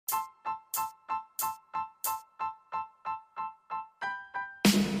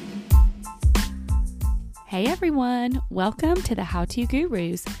Hey everyone, welcome to the How To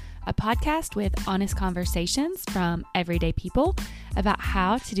Gurus, a podcast with honest conversations from everyday people about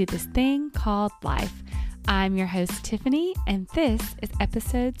how to do this thing called life. I'm your host, Tiffany, and this is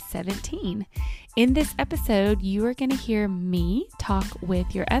episode 17. In this episode, you are going to hear me talk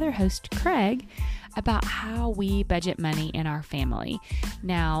with your other host, Craig, about how we budget money in our family.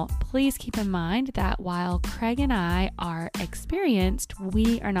 Now, please keep in mind that while Craig and I are experienced,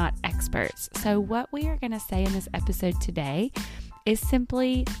 we are not experts. So what we are going to say in this episode today is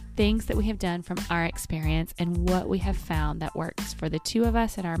simply things that we have done from our experience and what we have found that works for the two of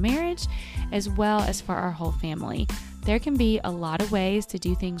us in our marriage, as well as for our whole family. There can be a lot of ways to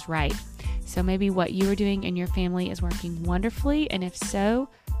do things right. So maybe what you are doing in your family is working wonderfully, and if so,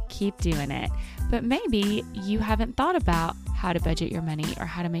 keep doing it. But maybe you haven't thought about how to budget your money or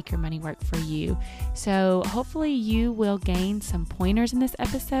how to make your money work for you. So hopefully you will gain some pointers in this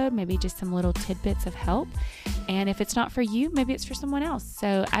episode, maybe just some little tidbits of help. And if it's not for you, maybe it's for someone else.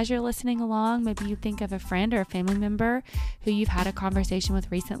 So as you're listening along, maybe you think of a friend or a family member who you've had a conversation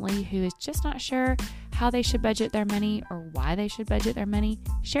with recently who is just not sure how they should budget their money or why they should budget their money.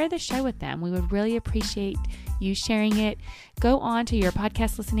 Share this show with them. We would really appreciate you sharing it. Go on to your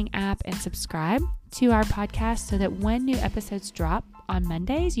podcast listening app and subscribe to our podcast so that when new episodes drop on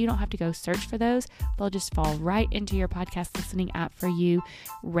Mondays, you don't have to go search for those. They'll just fall right into your podcast listening app for you.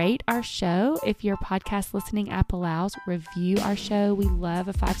 Rate our show if your podcast listening app allows. Review our show. We love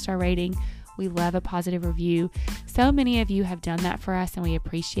a 5-star rating. We love a positive review. So many of you have done that for us and we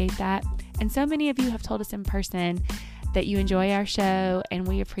appreciate that. And so many of you have told us in person that you enjoy our show and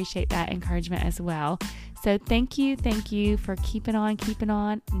we appreciate that encouragement as well. So thank you for keeping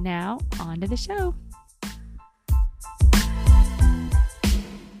on. Now on to the show.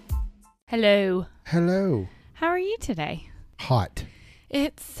 Hello. How are you today? Hot.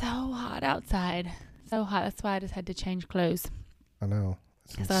 It's so hot outside. So hot. That's why I just had to change clothes. I know.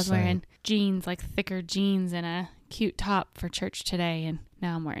 Because I was wearing jeans, like thicker jeans and a cute top for church today. And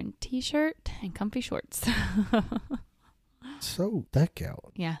now I'm wearing a t-shirt and comfy shorts. So thick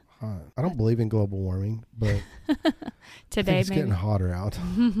out. Yeah. Hot. I don't believe in global warming, but today it's maybe getting hotter out.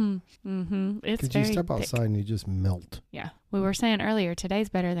 It's Because very you step thick. outside and you just melt. Yeah. We were saying earlier, today's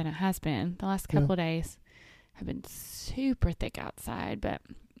better than it has been. The last couple of days have been super thick outside, but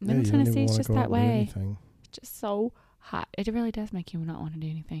Middle Tennessee is just that way. It's just so hot. It really does make you not want to do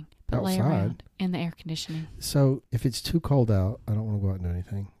anything but lay around in the air conditioning. So if it's too cold out, I don't want to go out and do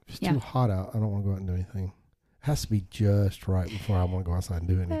anything. If it's Yeah. too hot out, I don't want to go out and do anything. It has to be just right before I want to go outside and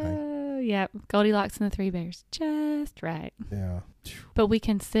do anything. Yeah. Goldilocks and the Three Bears. Just right. Yeah. But we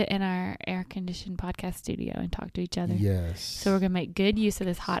can sit in our air-conditioned podcast studio and talk to each other. Yes. So we're going to make good use of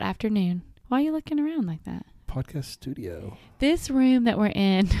this hot afternoon. Why are you looking around like that? Podcast studio. This room that we're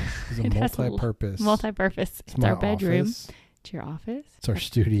in Is a multi-purpose. Multi-purpose. It's my our bedroom. office. It's your office. It's our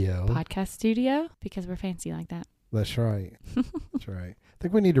studio. Podcast studio, because we're fancy like that. That's right. That's right. I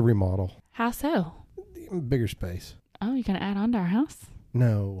think we need to remodel. How so? Bigger space. Oh, you're going to add on to our house?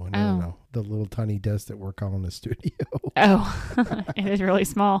 No. The little tiny desk that we're calling the studio. Oh, it is really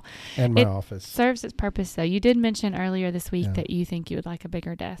small. And my office. Serves its purpose, though. You did mention earlier this week Yeah. that you think you would like a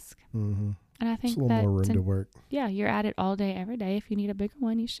bigger desk. Mm-hmm. And I think It's a little more room to work. Yeah, you're at it all day, every day. If you need a bigger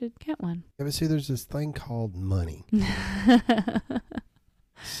one, you should get one. Yeah, but see, there's this thing called money.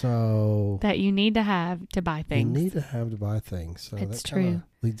 So that you need to have to buy things. You need to have to buy things. So it's that true.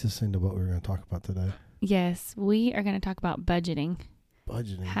 Leads us into what we're going to talk about today. Yes, we are going to talk about budgeting.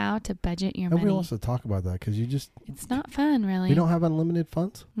 Budgeting. How to budget your Nobody money. wants to talk about that because It's not fun, really. We don't have unlimited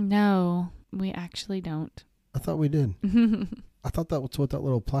funds? No, we actually don't. I thought we did. I thought that was what that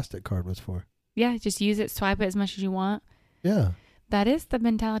little plastic card was for. Yeah, just use it, swipe it as much as you want. Yeah. That is the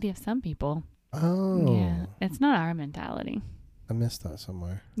mentality of some people. Oh. Yeah, it's not our mentality. I missed that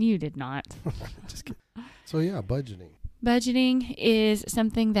somewhere. You did not. Just kidding. So yeah, budgeting. Budgeting is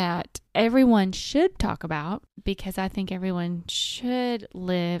something that everyone should talk about because I think everyone should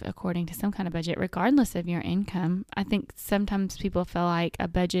live according to some kind of budget, regardless of your income. I think sometimes people feel like a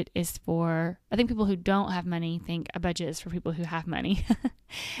budget is for, I think people who don't have money think a budget is for people who have money.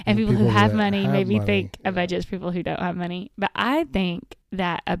 And people who have money maybe think a budget is for people who don't have money. But I think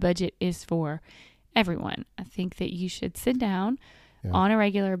that a budget is for everyone. I think that you should sit down on a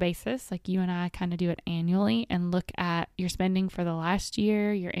regular basis, like you and I kind of do it annually, and look at your spending for the last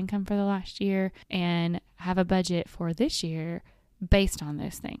year, your income for the last year, and have a budget for this year based on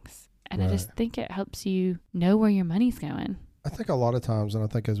those things. And I just think it helps you know where your money's going. I think a lot of times, and I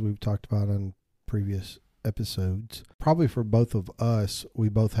think as we've talked about in previous episodes, probably for both of us, we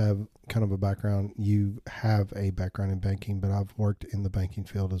both have kind of a background. You have a background in banking, but I've worked in the banking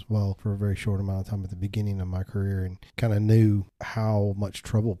field as well for a very short amount of time at the beginning of my career, and kind of knew how much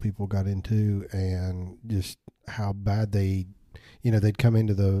trouble people got into and just how bad they'd come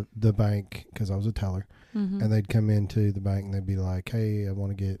into the bank, because I was a teller. Mm-hmm. And they'd come into the bank and they'd be like, hey, I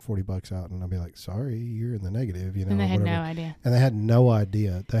want to get $40 out. And I'd be like, sorry, you're in the negative, And they had no idea. And they had no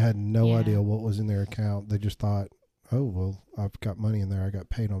idea. They had no idea what was in their account. They just thought, oh, well, I've got money in there. I got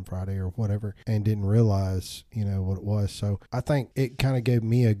paid on Friday or whatever, and didn't realize, what it was. So I think it kind of gave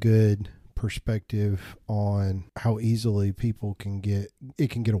me a good perspective on how easily people can get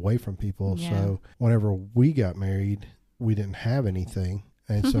away from people. Yeah. So whenever we got married, we didn't have anything.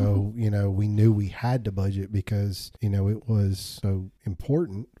 And so, we knew we had to budget because, it was so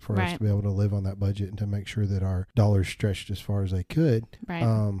important for us to be able to live on that budget and to make sure that our dollars stretched as far as they could.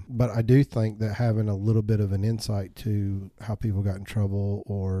 Right. But I do think that having a little bit of an insight to how people got in trouble,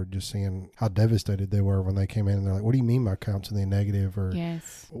 or just seeing how devastated they were when they came in and they're like, what do you mean my account's in the negative? Or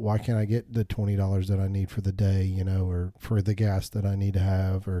why can't I get the $20 that I need for the day, or for the gas that I need to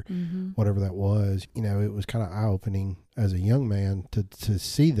have, or whatever that was. It was kind of eye-opening as a young man to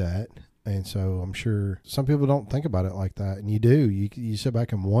see that. And so I'm sure some people don't think about it like that. And you do. You sit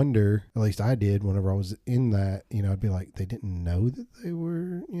back and wonder, at least I did whenever I was in that, I'd be like, they didn't know that they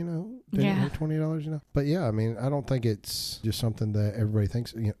were, they didn't have $20, But yeah, I mean, I don't think it's just something that everybody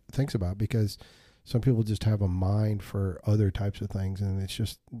thinks about, because some people just have a mind for other types of things, and it's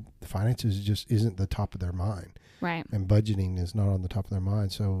just finances just isn't the top of their mind. Right. And budgeting is not on the top of their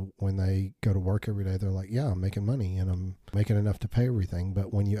mind. So when they go to work every day, they're like, yeah, I'm making money and I'm making enough to pay everything.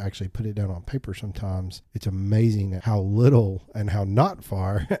 But when you actually put it down on paper, sometimes it's amazing at how little and how not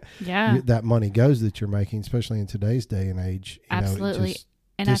far that money goes that you're making, especially in today's day and age. Absolutely. It just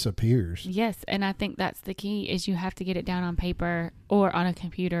disappears. Yes. And I think that's the key, is you have to get it down on paper or on a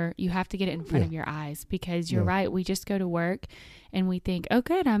computer. You have to get it in front of your eyes, because you're right. We just go to work and we think, oh,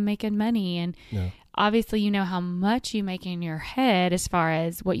 good, I'm making money. And obviously, how much you make in your head as far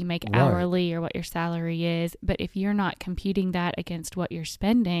as what you make hourly or what your salary is. But if you're not computing that against what you're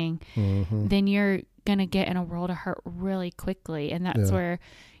spending, then you're going to get in a world of hurt really quickly. And that's where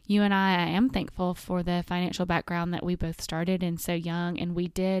you and I am thankful for the financial background that we both started in so young. And we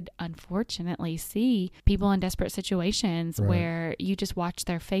did, unfortunately, see people in desperate situations where you just watch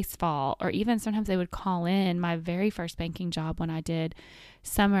their face fall, or even sometimes they would call in. My very first banking job when I did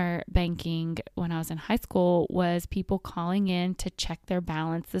summer banking when I was in high school was people calling in to check their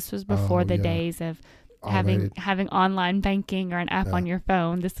balance. This was before the days of having online banking or an app on your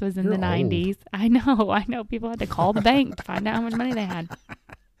phone. This was in the 90s. I know. People had to call the bank to find out how much money they had.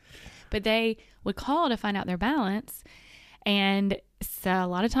 But they would call to find out their balance. And so a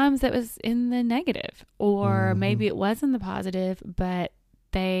lot of times that was in the negative, or maybe it was in the positive, but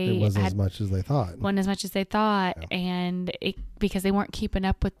it wasn't as much as they thought. And because they weren't keeping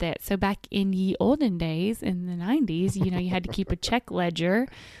up with it. So back in ye olden days, in the 90s, you had to keep a check ledger,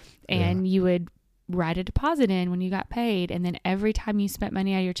 and you would write a deposit in when you got paid. And then every time you spent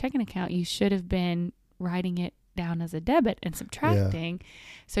money out of your checking account, you should have been writing it down as a debit and subtracting,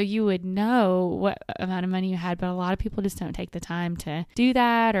 so you would know what amount of money you had. But a lot of people just don't take the time to do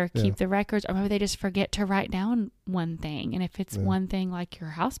that, or keep the records, or maybe they just forget to write down one thing. And if it's one thing like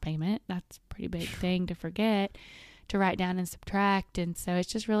your house payment, that's a pretty big thing to forget to write down and subtract. And so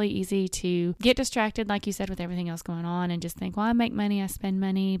it's just really easy to get distracted, like you said, with everything else going on, and just think, well, I make money, I spend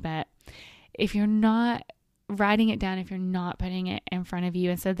money. But if you're not writing it down, if you're not putting it in front of you.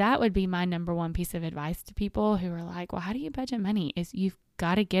 And so that would be my number one piece of advice to people who are like, well, how do you budget money? Is you've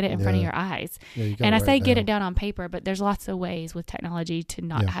got to get it in front of your eyes. And I say get it down on paper, but there's lots of ways with technology to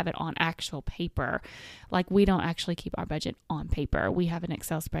not have it on actual paper. Like, we don't actually keep our budget on paper. We have an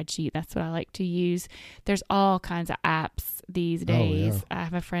Excel spreadsheet. That's what I like to use. There's all kinds of apps these days. I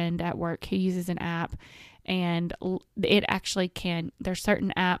have a friend at work who uses an app, and it actually there's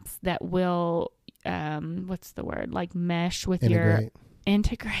certain apps that will what's the word, like mesh with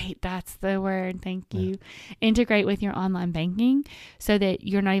integrate, that's the word, thank you. Integrate with your online banking, so that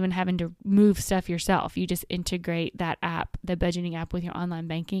you're not even having to move stuff yourself. You just integrate that app, the budgeting app, with your online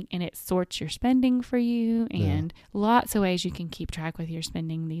banking, and it sorts your spending for you. And lots of ways you can keep track with your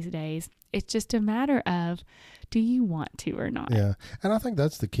spending these days. It's just a matter of, do you want to or not? And I think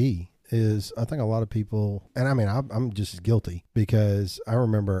that's the key. I think a lot of people, and I mean, I'm just as guilty, because I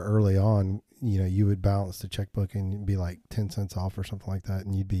remember early on, you would balance the checkbook and it'd be like 10 cents off or something like that.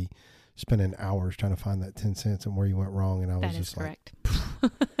 And you'd be spending hours trying to find that 10 cents and where you went wrong. And I was just correct.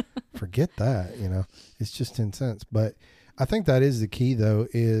 like, forget that, it's just 10 cents. But I think that is the key, though,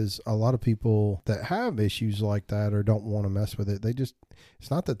 is a lot of people that have issues like that or don't want to mess with it.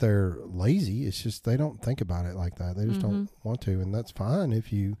 It's not that they're lazy. It's just they don't think about it like that. They just don't want to. And that's fine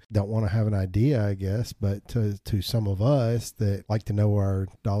if you don't want to have an idea, I guess. But to some of us that like to know where our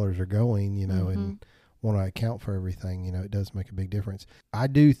dollars are going, and want to account for everything, it does make a big difference. I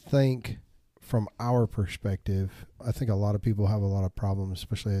do think from our perspective, I think a lot of people have a lot of problems,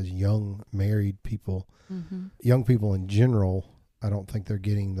 especially as young married people. Young people in general, I don't think they're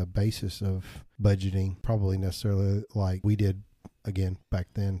getting the basis of budgeting probably necessarily like we did back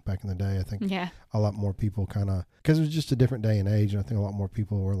in the day. I think a lot more people because it was just a different day and age, and I think a lot more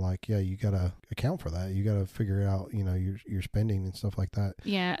people were like, yeah, you got to account for that. You got to figure out, your spending and stuff like that.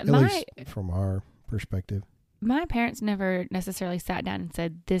 Yeah. At least from our perspective. My parents never necessarily sat down and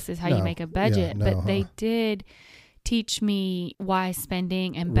said, this is how you make a budget, but they did teach me wise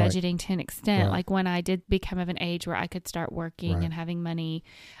spending and budgeting to an extent. Like when I did become of an age where I could start working and having money,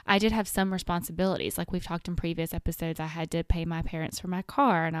 I did have some responsibilities. Like we've talked in previous episodes, I had to pay my parents for my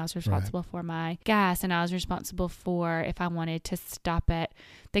car, and I was responsible for my gas, and I was responsible for if I wanted to stop at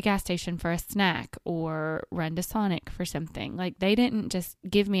the gas station for a snack or run to Sonic for something. Like they didn't just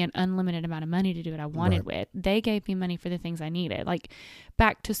give me an unlimited amount of money to do what I wanted with. They gave me money for the things I needed, like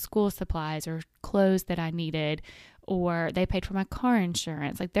back to school supplies or clothes that I needed, or they paid for my car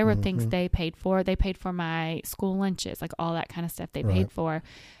insurance. Like there were things they paid for. They paid for my school lunches, like all that kind of stuff they paid for.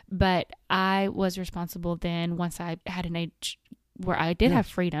 But I was responsible then, once I had an age where I did have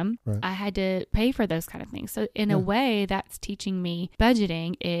freedom, I had to pay for those kind of things. So in a way, that's teaching me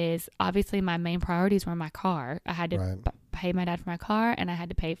budgeting. Is obviously my main priorities were my car. I had to pay my dad for my car, and I had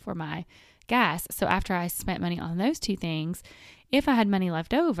to pay for my gas. So after I spent money on those two things, if I had money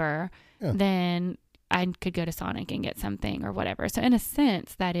left over, then I could go to Sonic and get something or whatever. So in a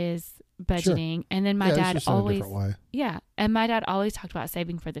sense, that is budgeting. And then my dad always, and my dad always talked about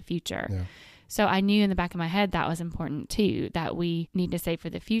saving for the future. Yeah. So I knew in the back of my head that was important too, that we need to save for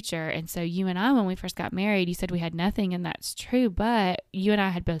the future. And so you and I, when we first got married, you said we had nothing, and that's true, but you and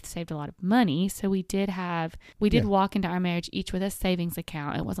I had both saved a lot of money. So we did walk into our marriage each with a savings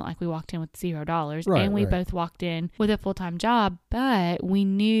account. It wasn't like we walked in with $0, and we both walked in with a full-time job, but we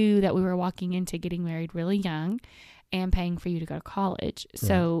knew that we were walking into getting married really young and paying for you to go to college.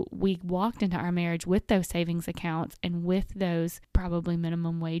 So we walked into our marriage with those savings accounts and with those probably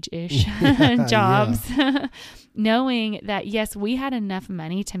minimum wage-ish jobs, knowing that, yes, we had enough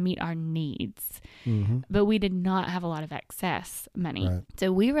money to meet our needs, but we did not have a lot of excess money.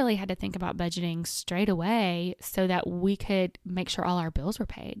 So we really had to think about budgeting straight away so that we could make sure all our bills were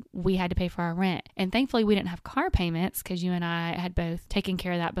paid. We had to pay for our rent. And thankfully, we didn't have car payments because you and I had both taken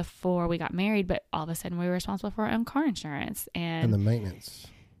care of that before we got married, but all of a sudden we were responsible for our own car insurance and the maintenance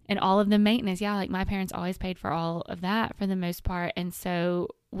and all of the maintenance. Like my parents always paid for all of that for the most part. And so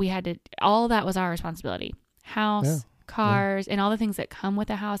we had to, all that was our responsibility. House, cars, and all the things that come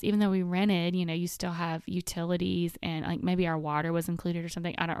with a house. Even though we rented, you still have utilities, and like maybe our water was included or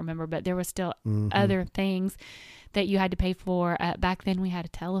something. I don't remember, but there was still other things that you had to pay for. Back then we had a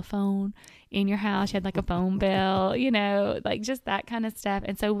telephone in your house. You had like a phone bill, like just that kind of stuff.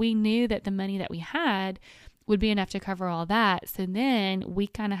 And so we knew that the money that we had would be enough to cover all that. So then we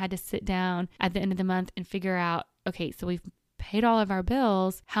kind of had to sit down at the end of the month and figure out, okay, so we've paid all of our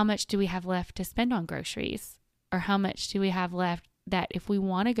bills. How much do we have left to spend on groceries? Or how much do we have left that if we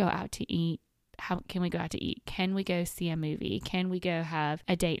want to go out to eat, how can we go out to eat? Can we go see a movie? Can we go have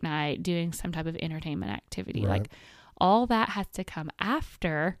a date night doing some type of entertainment activity? Like all that has to come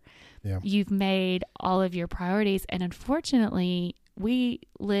after you've made all of your priorities. And unfortunately, we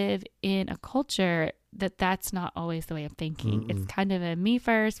live in a culture that's not always the way of thinking. It's kind of a me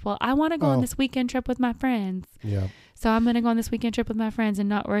first. Well, I want to go on this weekend trip with my friends. Yeah. So I'm going to go on this weekend trip with my friends and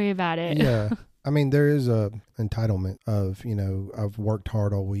not worry about it. Yeah. I mean, there is a entitlement of, I've worked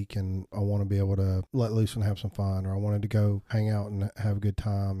hard all week and I want to be able to let loose and have some fun, or I wanted to go hang out and have a good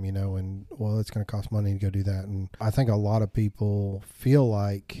time, and well, it's going to cost money to go do that. And I think a lot of people feel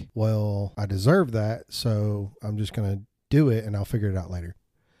like, well, I deserve that, so I'm just going to do it and I'll figure it out later.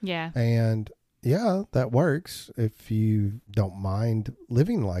 Yeah. And yeah, that works if you don't mind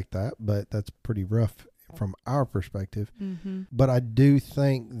living like that, but that's pretty rough from our perspective. But I do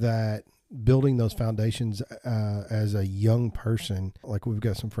think that building those foundations as a young person, like we've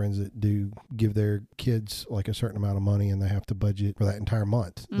got some friends that do give their kids like a certain amount of money and they have to budget for that entire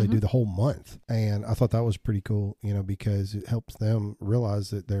month. They do the whole month. And I thought that was pretty cool, because it helps them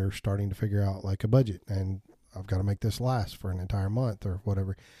realize that they're starting to figure out like a budget, and I've got to make this last for an entire month or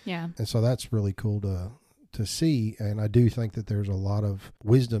whatever. Yeah. And so that's really cool to see. And I do think that there's a lot of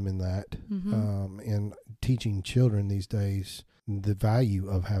wisdom in that, in teaching children these days the value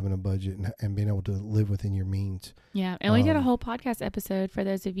of having a budget and being able to live within your means. Yeah. And we did a whole podcast episode for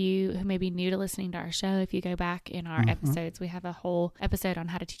those of you who may be new to listening to our show. If you go back in our episodes, we have a whole episode on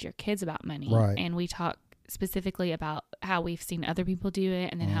how to teach your kids about money. Right. And we talk specifically about how we've seen other people do it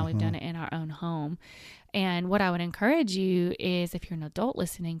and then how we've done it in our own home. And what I would encourage you is, if you're an adult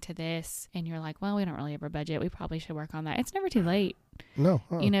listening to this and you're like, well, we don't really have a budget, we probably should work on that. It's never too late. No.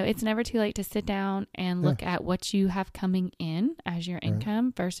 It's never too late to sit down and look at what you have coming in as your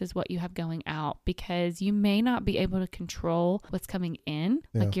income versus what you have going out, because you may not be able to control what's coming in.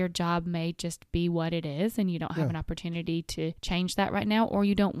 Yeah. Like your job may just be what it is and you don't have an opportunity to change that right now, or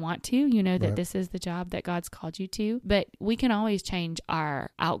you don't want to. You know that this is the job that God's called you to, but we can always change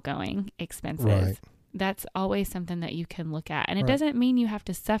our outgoing expenses. Right. That's always something that you can look at. And it doesn't mean you have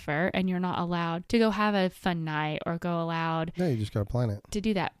to suffer and you're not allowed to go have a fun night or go allowed. No, you just got to plan it. To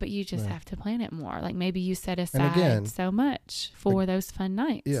do that. But you just have to plan it more. Like maybe you set aside so much for those fun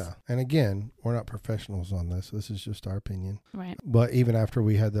nights. Yeah. And again, we're not professionals on this. This is just our opinion. Right. But even after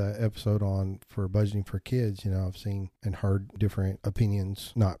we had the episode on for budgeting for kids, I've seen and heard different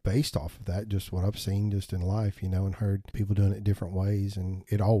opinions, not based off of that, just what I've seen just in life, and heard people doing it different ways. And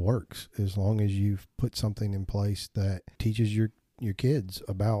it all works as long as you've put something in place that teaches your kids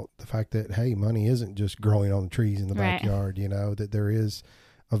about the fact that, hey, money isn't just growing on the trees in the backyard, that there is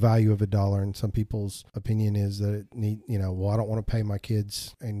a value of $1. And some people's opinion is that it I don't want to pay my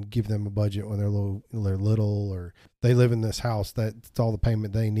kids and give them a budget when they're little, or they live in this house, that's all the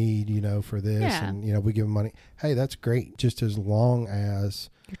payment they need, for this. Yeah. And, we give them money. Hey, that's great. Just as long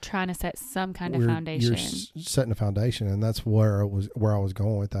as you're trying to set some kind of foundation. You're setting a foundation. And that's where I was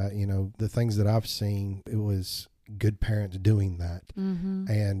going with that. The things that I've seen, it was good parents doing that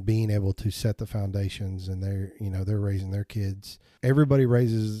and being able to set the foundations, and they're raising their kids. Everybody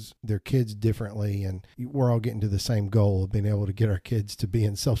raises their kids differently, and we're all getting to the same goal of being able to get our kids to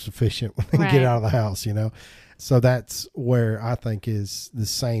being self-sufficient when they get out of the house, So that's where I think is the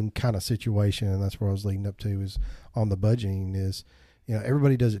same kind of situation. And that's where I was leading up to, is on the budgeting is,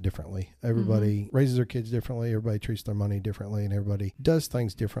 everybody does it differently. Everybody raises their kids differently. Everybody treats their money differently, and everybody does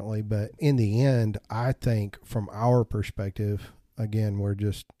things differently. But in the end, I think from our perspective, again, we're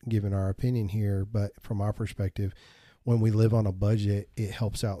just giving our opinion here, but from our perspective, when we live on a budget, it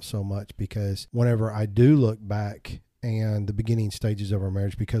helps out so much, because whenever I do look back and the beginning stages of our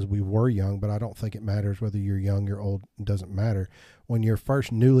marriage, because we were young, but I don't think it matters whether you're young or old, it doesn't matter. When you're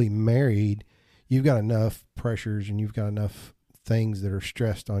first newly married, you've got enough pressures and you've got enough things that are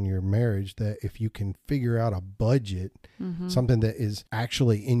stressed on your marriage that if you can figure out a budget, something that is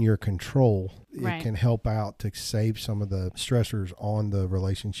actually in your control, it can help out to save some of the stressors on the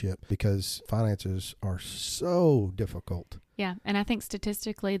relationship, because finances are so difficult. Yeah. And I think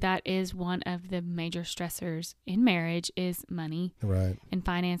statistically that is one of the major stressors in marriage is money and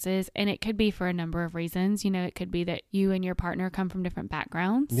finances. And it could be for a number of reasons. It could be that you and your partner come from different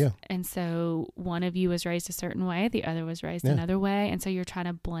backgrounds. Yeah. And so one of you was raised a certain way, the other was raised another way. And so you're trying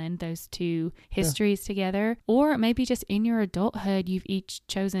to blend those two histories together. Or maybe just in your adulthood, you've each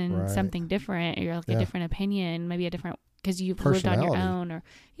chosen something different, or like a different opinion, maybe a different, because you've lived on your own,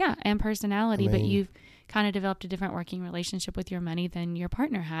 and personality, but you've kind of developed a different working relationship with your money than your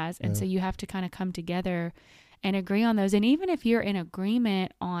partner has. And so you have to kind of come together and agree on those. And even if you're in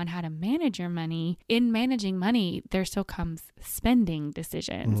agreement on how to manage your money, in managing money, there still comes spending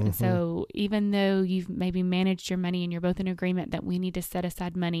decisions. And so even though you've maybe managed your money and you're both in agreement that we need to set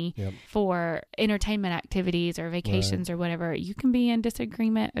aside money for entertainment activities or vacations or whatever, you can be in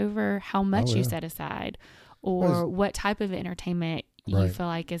disagreement over how much you set aside, or what type of entertainment you feel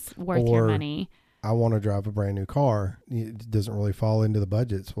like is worth your money. I want to drive a brand new car. It doesn't really fall into the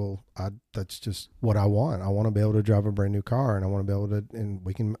budgets. Well, that's just what I want. I want to be able to drive a brand new car, and I want to be able to, and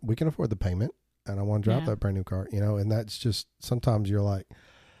we can afford the payment, and I want to drive that brand new car, and that's just, sometimes you're like,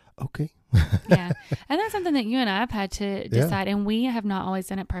 okay. Yeah. And that's something that you and I have had to decide, and we have not always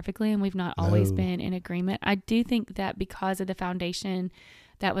done it perfectly, and we've not always been in agreement. I do think that because of the foundation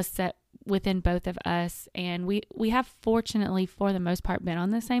that was set within both of us, and we have fortunately for the most part been on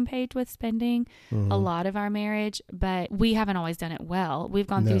the same page with spending a lot of our marriage, but we haven't always done it well. We've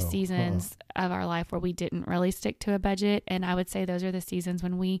gone through seasons of our life where we didn't really stick to a budget, and I would say those are the seasons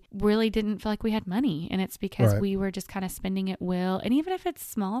when we really didn't feel like we had money, and it's because we were just kind of spending at will. And even if it's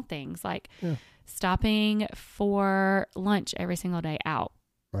small things like stopping for lunch every single day out,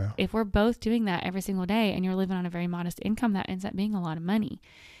 Wow. If we're both doing that every single day and you're living on a very modest income, that ends up being a lot of money.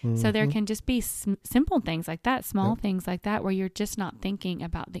 So there can just be simple things like that, small things like that, where you're just not thinking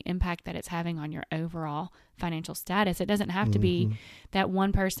about the impact that it's having on your overall financial status. It doesn't have to be that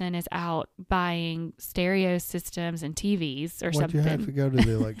one person is out buying stereo systems and TVs or something. You have to go to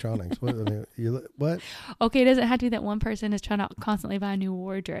the electronics. What? Okay, it doesn't have to be that one person is trying to constantly buy a new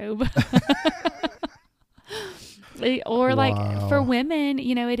wardrobe. Or like for women,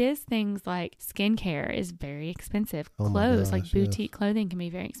 you know, it is things like skincare is very expensive. Clothes, like boutique clothing can be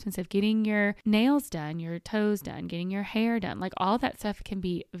very expensive. Getting your nails done, your toes done, getting your hair done, like all that stuff can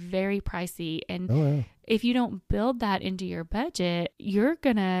be very pricey. And if you don't build that into your budget, you're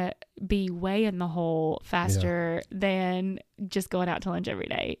going to be way in the hole faster than just going out to lunch every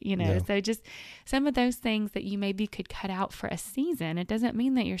day, you know? So just some of those things that you maybe could cut out for a season. It doesn't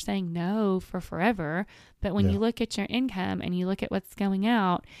mean that you're saying no for forever, but when you look at your income and you look at what's going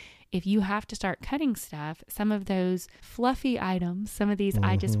out, if you have to start cutting stuff, some of those fluffy items, some of these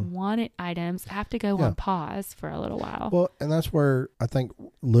I just want it items have to go on pause for a little while. Well, and that's where I think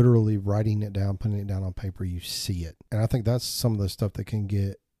literally writing it down, putting it down on paper, you see it. And I think that's some of the stuff that can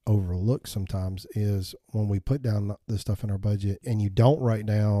get overlooked sometimes is when we put down the stuff in our budget and you don't write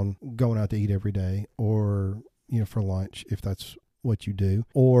down going out to eat every day or, you know, for lunch, if that's what you do,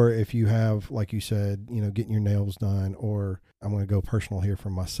 or if you have, like you said, you know, getting your nails done, or I'm going to go personal here for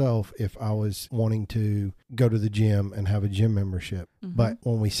myself. If I was wanting to go to the gym and have a gym membership, but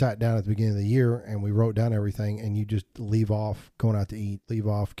when we sat down at the beginning of the year and we wrote down everything and you just leave off going out to eat, leave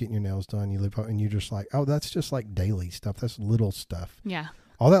off getting your nails done, you leave off, and you're just like, oh, that's just like daily stuff. That's little stuff. Yeah.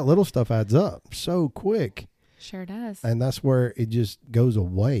 All that little stuff adds up so quick. Sure does. And that's where it just goes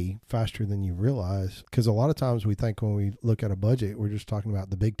away faster than you realize. Because a lot of times we think when we look at a budget, we're just talking about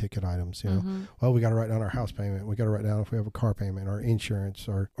the big ticket items. You know, well, we got to write down our house payment. We got to write down if we have a car payment, our insurance,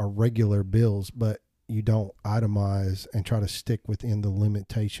 or our regular bills. But you don't itemize and try to stick within the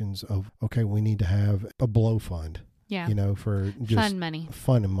limitations of, okay, we need to have a blow fund. Yeah. You know, for just fun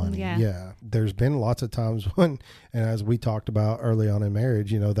money. Yeah. There's been lots of times when, and as we talked about early on in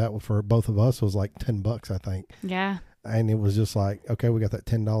marriage, you know, that for both of us was like $10, I think. Yeah. And it was just like, okay, we got that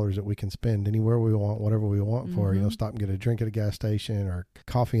 $10 that we can spend anywhere we want, whatever we want for, you know, stop and get a drink at a gas station or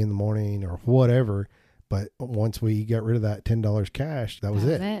coffee in the morning or whatever. But once we got rid of that $10 cash, that was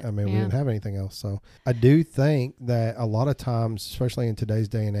it. I mean, we didn't have anything else. So I do think that a lot of times, especially in today's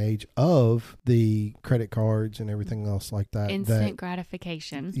day and age of the credit cards and everything else like that. Instant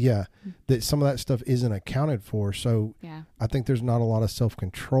gratification. Yeah. That some of that stuff isn't accounted for. So I think there's not a lot of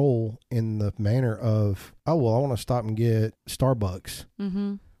self-control in the manner of, oh, well, I want to stop and get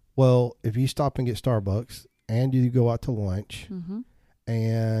Starbucks. Well, if you stop and get Starbucks and you go out to lunch,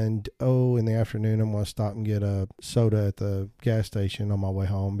 and in the afternoon I'm going to stop and get a soda at the gas station on my way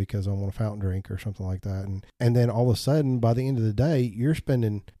home because I want a fountain drink or something like that, and then all of a sudden by the end of the day you're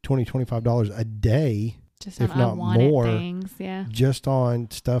spending $20-$25 a day, just if not more, things, just on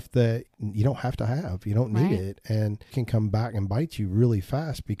stuff that you don't have to have. You don't need it, and it can come back and bite you really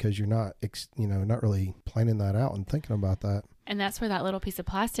fast because you're not not really planning that out and thinking about that. And that's where that little piece of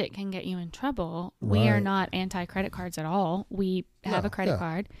plastic can get you in trouble. We are not anti-credit cards at all. We have a credit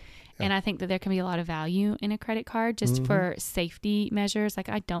card. And I think that there can be a lot of value in a credit card just for safety measures. Like,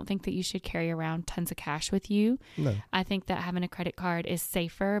 I don't think that you should carry around tons of cash with you. No. I think that having a credit card is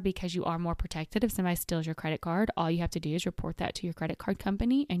safer because you are more protected. If somebody steals your credit card, all you have to do is report that to your credit card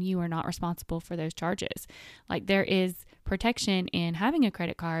company and you are not responsible for those charges. Like, there is protection in having a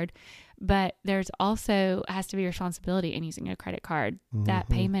credit card, but there's also has to be responsibility in using a credit card. That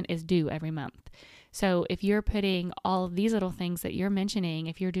payment is due every month. So if you're putting all of these little things that you're mentioning,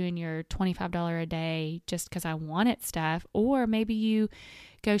 if you're doing your $25 a day just because I want it stuff, or maybe you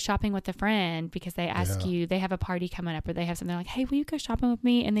go shopping with a friend because they ask you, they have a party coming up or they have something like, hey, will you go shopping with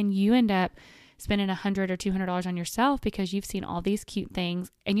me? And then you end up spending $100 or $200 on yourself because you've seen all these cute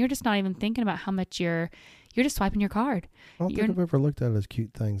things and you're just not even thinking about how much you're just swiping your card. I don't think I've ever looked at it as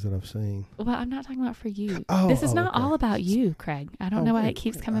cute things that I've seen. Well, I'm not talking about for you. This is not all about you, Craig. I don't know why it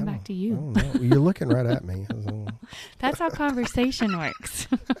keeps coming back to you. I don't know. You're looking right at me. That's how conversation works.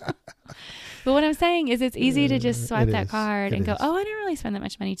 But what I'm saying is it's easy to just swipe that card and go, oh, I didn't really spend that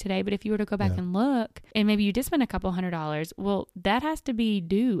much money today. But if you were to go back and look, and maybe you did spend a couple $100, well, that has to be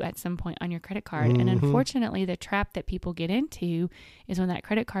due at some point on your credit card. And unfortunately, the trap that people get into is when that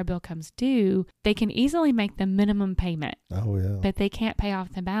credit card bill comes due, they can easily make the minimum payment. Oh, yeah. But they can't pay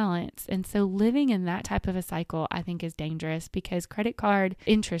off the balance. And so living in that type of a cycle, I think, is dangerous because credit card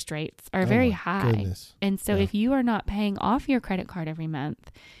interest rates are very high. Goodness. And so if you are not paying off your credit card every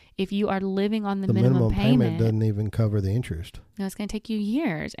month, if you are living on the minimum payment doesn't even cover the interest. No, it's going to take you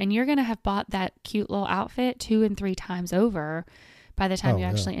years, and you're going to have bought that cute little outfit 2 and 3 times over by the time you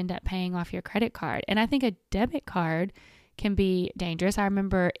actually end up paying off your credit card. And I think a debit card can be dangerous. I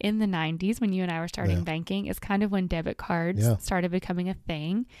remember in the 90s when you and I were starting banking, it's kind of when debit cards started becoming a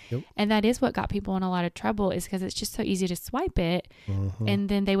thing. Yep. And that is what got people in a lot of trouble, is because it's just so easy to swipe it and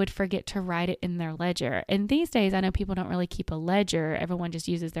then they would forget to write it in their ledger. And these days, I know people don't really keep a ledger. Everyone just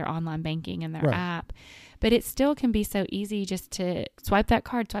uses their online banking and their app. But it still can be so easy just to swipe that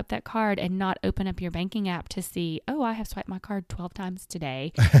card and not open up your banking app to see, oh, I have swiped my card 12 times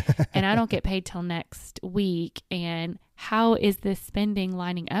today and I don't get paid till next week. And how is this spending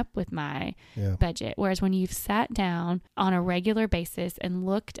lining up with my budget? Whereas when you've sat down on a regular basis and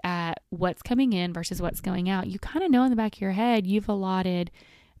looked at what's coming in versus what's going out, you kind of know in the back of your head, you've allotted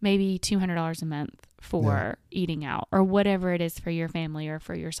maybe $200 a month for eating out or whatever it is for your family or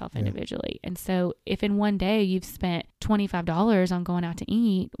for yourself individually. And so if in one day you've spent $25 on going out to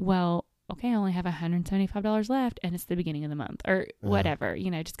eat, well, okay, I only have $175 left and it's the beginning of the month or whatever,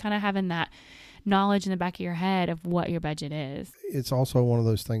 just kind of having that knowledge in the back of your head of what your budget is. It's also one of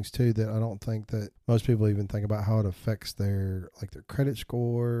those things too that I don't think that most people even think about how it affects their credit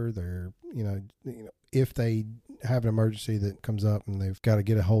score, their, if they have an emergency that comes up and they've got to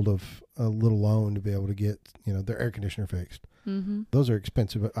get a hold of a little loan to be able to get, their air conditioner fixed. Mm-hmm. Those are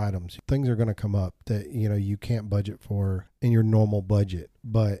expensive items. Things are going to come up that, you can't budget for in your normal budget,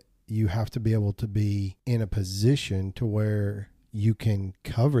 but you have to be able to be in a position to where you can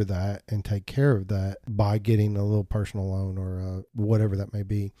cover that and take care of that by getting a little personal loan or whatever that may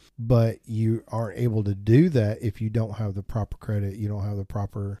be. But you aren't able to do that if you don't have the proper credit, you don't have the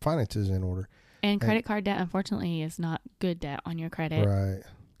proper finances in order. And credit card debt, unfortunately, is not good debt on your credit. Right.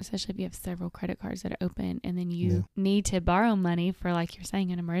 Especially if you have several credit cards that are open and then you need to borrow money for, like you're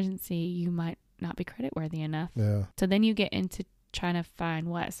saying, an emergency, you might not be credit worthy enough. Yeah. So then you get into trying to find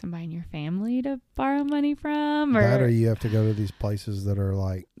somebody in your family to borrow money from, or you have to go to these places that are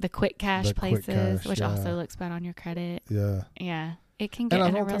like the quick cash places, which also looks bad on your credit. Yeah. It can get. And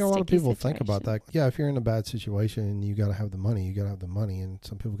I don't think a lot of people think about that. Yeah, if you're in a bad situation and you got to have the money, and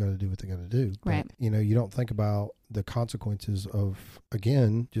some people got to do what they got to do. Right. But, you don't think about the consequences of,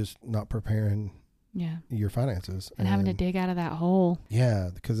 again, just not preparing your finances. And having to dig out of that hole. Yeah,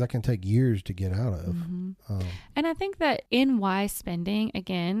 because that can take years to get out of. Mm-hmm. And I think that in wise spending,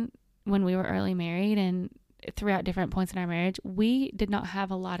 again, when we were early married and throughout different points in our marriage, we did not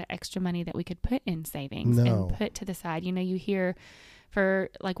have a lot of extra money that we could put in savings and put to the side. You hear for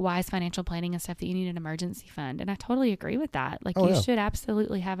like wise financial planning and stuff that you need an emergency fund. And I totally agree with that. Like you should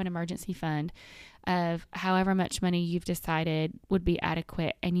absolutely have an emergency fund of however much money you've decided would be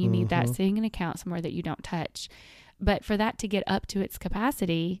adequate. And you need that sitting in an account somewhere that you don't touch. But for that to get up to its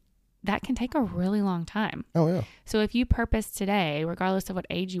capacity, that can take a really long time. Oh, yeah. So if you purpose today, regardless of what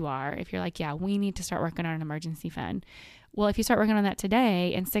age you are, if you're like, we need to start working on an emergency fund. Well, if you start working on that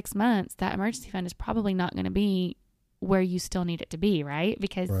today, in 6 months, that emergency fund is probably not going to be where you still need it to be, right?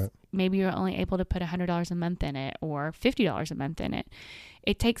 Because maybe you're only able to put $100 a month in it or $50 a month in it.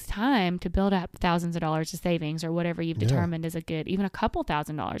 It takes time to build up thousands of dollars of savings or whatever you've determined is a good, even a couple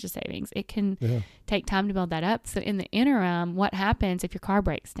 $1,000s of savings. It can take time to build that up. So in the interim, what happens if your car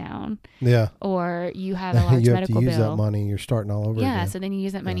breaks down? Yeah. Or you have a large medical bill? You have to use that money. You're starting all over again. So then you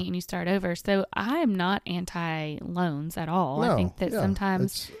use that money and you start over. So I'm not anti-loans at all. No, I think that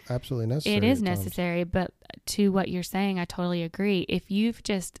sometimes it's absolutely necessary. It is necessary, but to what you're saying, I totally agree. If you've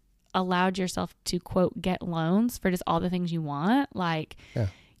just allowed yourself to quote get loans for just all the things you want, like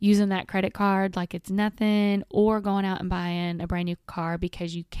using that credit card like it's nothing, or going out and buying a brand new car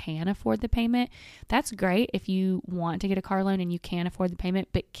because you can afford the payment, that's great if you want to get a car loan and you can afford the payment.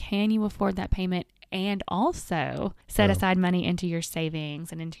 But can you afford that payment and also set aside money into your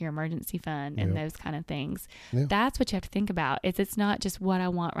savings and into your emergency fund and those kind of things? That's what you have to think about. It's not just what I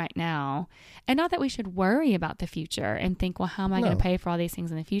want right now. And not that we should worry about the future and think, well, how am I going to pay for all these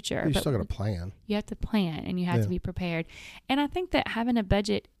things in the future? You still got to plan. You have to plan and you have to be prepared. And I think that having a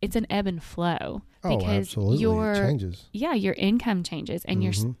budget, it's an ebb and flow. Because absolutely. It changes. Yeah, your income changes and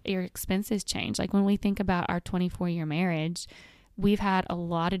your expenses change. Like when we think about our 24-year marriage, we've had a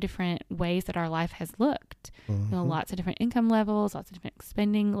lot of different ways that our life has looked. Lots of different income levels, lots of different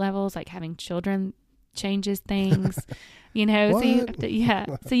spending levels, like having children changes things. you know,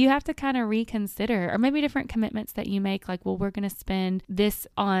 so you have to kind of reconsider, or maybe different commitments that you make, like, well, we're going to spend this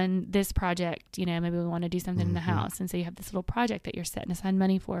on this project, you know, maybe we want to do something in the house. And so you have this little project that you're setting aside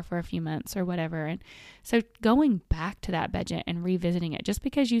money for a few months or whatever. And so going back to that budget and revisiting it, just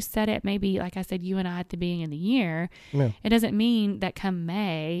because you set it, maybe, like I said, you and I at the beginning of the year, it doesn't mean that come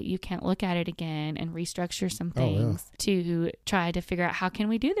May, you can't look at it again and restructure some things to try to figure out, how can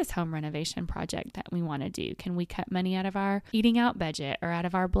we do this home renovation project that we want to do? Can we cut money out of our eating out budget or out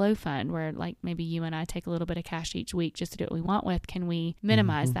of our blow fund, where like maybe you and I take a little bit of cash each week just to do what we want with? Can we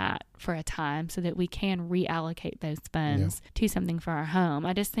minimize that for a time so that we can reallocate those funds to something for our home?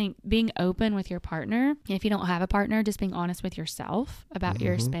 I just think being open with your partner, if you don't have a partner, just being honest with yourself about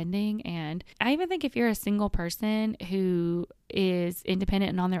your spending. And I even think if you're a single person who is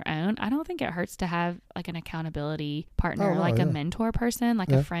independent and on their own, I don't think it hurts to have like an accountability partner, a mentor person,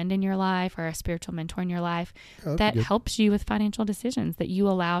 like a friend in your life or a spiritual mentor in your life that helps you with financial decisions, that you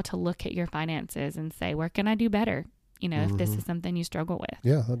allow to look at your finances and say, where can I do better? You know, if this is something you struggle with.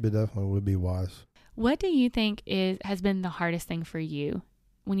 Yeah, that definitely would be wise. What do you think has been the hardest thing for you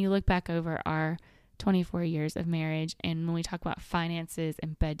when you look back over our 24 years of marriage, and when we talk about finances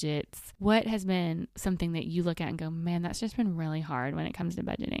and budgets, what has been something that you look at and go, man, that's just been really hard when it comes to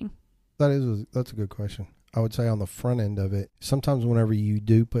budgeting? That's a good question. I would say on the front end of it, sometimes whenever you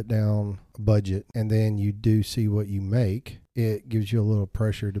do put down a budget and then you do see what you make, it gives you a little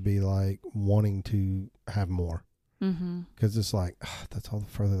pressure to be like wanting to have more. Because it's like, that's all the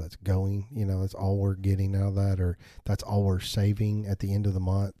further that's going, you know, that's all we're getting out of that, or that's all we're saving at the end of the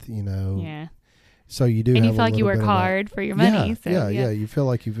month, you know. Yeah. So you do, and have you feel like you work hard for your money. You feel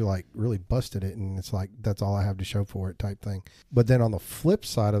like you've like really busted it, and it's like, that's all I have to show for it type thing. But then on the flip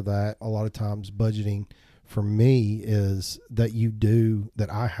side of that, a lot of times budgeting for me is that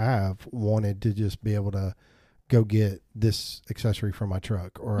I have wanted to just be able to go get this accessory for my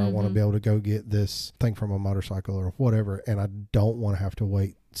truck, or I want to be able to go get this thing from a motorcycle or whatever, and I don't want to have to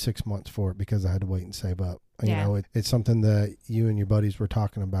wait 6 months for it because I had to wait and save up. You know, it's something that you and your buddies were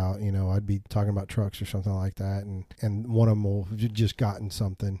talking about. You know, I'd be talking about trucks or something like that, and one of them will have just gotten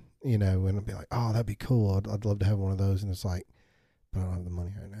something, you know, and I'd be like, oh, that'd be cool. I'd love to have one of those. And it's like, but I don't have the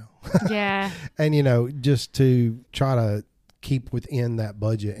money right now. Yeah. And, you know, just to try to keep within that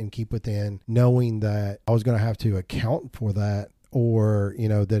budget and keep within knowing that I was going to have to account for that, or, you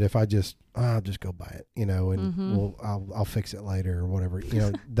know, that if I'll just go buy it, you know, and I'll fix it later or whatever, you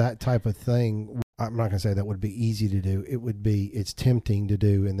know, that type of thing. I'm not going to say that would be easy to do. It's tempting to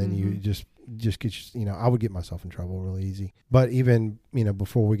do. And then you just get, you know, I would get myself in trouble really easy. But even, you know,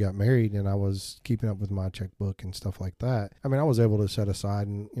 before we got married and I was keeping up with my checkbook and stuff like that, I mean, I was able to set aside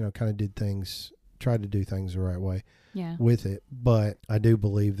and, you know, kind of tried to do things the right way with it. But I do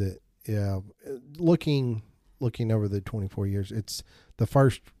believe that, looking over the 24 years, it's the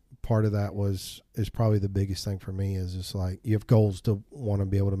first part of that is probably the biggest thing for me, is just like, you have goals to want to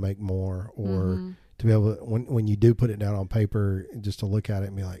be able to make more, or to be able to, when you do put it down on paper, just to look at it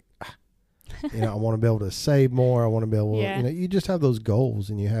and be like, you know, I want to be able to save more. I want to be able to, you know, you just have those goals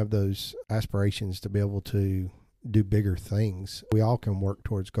and you have those aspirations to be able to do bigger things. We all can work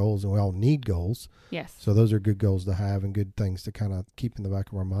towards goals, and we all need goals. Yes. So those are good goals to have and good things to kind of keep in the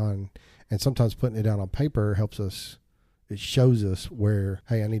back of our mind. And sometimes putting it down on paper helps us. It shows us where,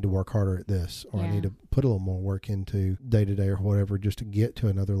 hey, I need to work harder at this, or I need to put a little more work into day to day or whatever, just to get to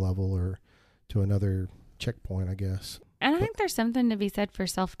another level or to another checkpoint, I guess. And I think there's something to be said for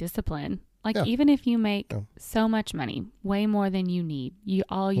self-discipline. Like, even if you make so much money, way more than you need,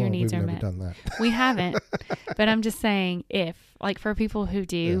 all your needs are met. We've never done that. We haven't. But I'm just saying, like for people who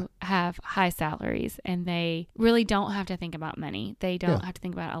do have high salaries and they really don't have to think about money, they don't have to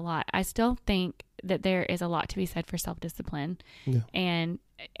think about it a lot. I still think that there is a lot to be said for self-discipline and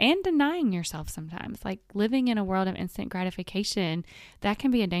denying yourself sometimes. Like, living in a world of instant gratification, that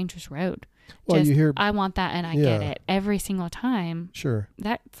can be a dangerous road. Well, I want that and I get it every single time. Sure.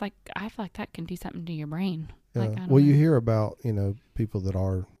 That's like, I feel like that can do something to your brain. Yeah. Like, you hear about, you know, people that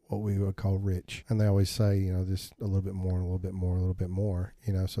are what we would call rich, and they always say, you know, just a little bit more and a little bit more, a little bit more,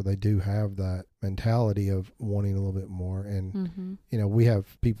 you know, so they do have that mentality of wanting a little bit more. And, you know, we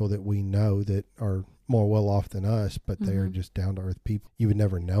have people that we know that are more well off than us, but they are just down to earth people. You would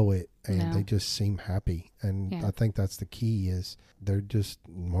never know it, and they just seem happy. And I think that's the key, is they're just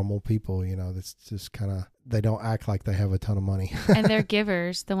normal people, you know, that's just kind of, they don't act like they have a ton of money. And they're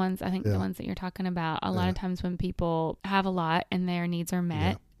givers. The ones, I think the ones that you're talking about, a lot of times when people have a lot and their needs are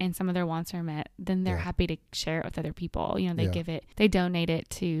met and some of their wants are met, then they're happy to share it with other people. You know, they give it, they donate it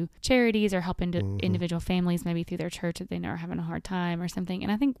to charities or help individual families, maybe through their church that they know are having a hard time or something.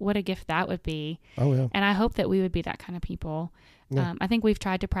 And I think what a gift that would be. Yeah. And I hope that we would be that kind of people. Yeah. I think we've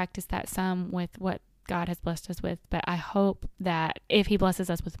tried to practice that some with what God has blessed us with, but I hope that if he blesses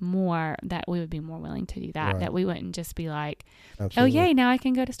us with more, that we would be more willing to do that, that we wouldn't just be like, Absolutely. oh yay, now I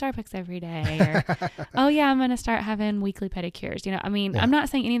can go to Starbucks every day, or oh yeah, I'm going to start having weekly pedicures. You know, I mean, I'm not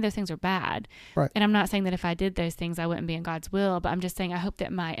saying any of those things are bad. Right. And I'm not saying that if I did those things, I wouldn't be in God's will, but I'm just saying I hope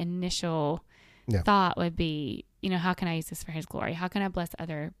that my initial thought would be, you know, how can I use this for his glory? How can I bless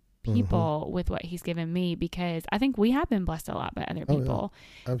other people with what he's given me? Because I think we have been blessed a lot by other people.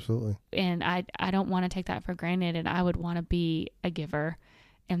 Yeah. Absolutely. And I don't want to take that for granted, and I would want to be a giver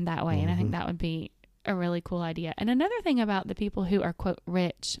in that way. And I think that would be a really cool idea. And another thing about the people who are, quote,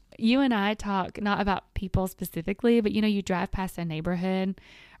 rich, you and I talk not about people specifically, but you know, you drive past a neighborhood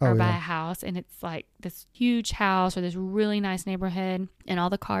or by a house, and it's like this huge house or this really nice neighborhood, and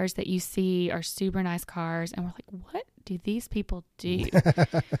all the cars that you see are super nice cars, and we're like, what do these people do?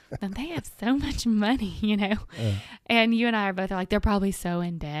 And they have so much money, you know? And you and I are both like, they're probably so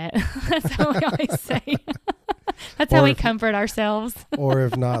in debt. That's how we always say. That's how we comfort ourselves. Or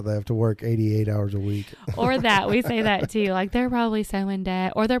if not, they have to work 88 hours a week. Or that. We say that too. Like, they're probably so in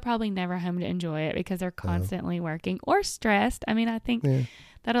debt, or they're probably never home to enjoy it because they're constantly working or stressed. I mean, I think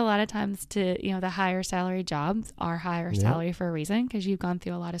that a lot of times you know, the higher salary jobs are higher salary for a reason, because you've gone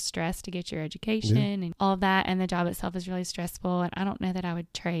through a lot of stress to get your education and all of that. And the job itself is really stressful. And I don't know that I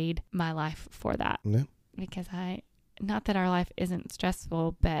would trade my life for that because not that our life isn't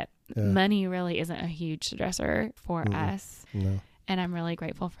stressful, but money really isn't a huge stressor for us. No. And I'm really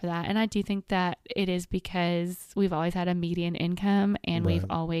grateful for that. And I do think that it is because we've always had a median income, and we've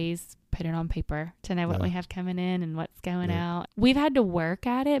always put it on paper to know what we have coming in and what's going out. We've had to work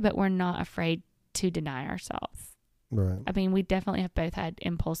at it, but we're not afraid to deny ourselves. Right. I mean, we definitely have both had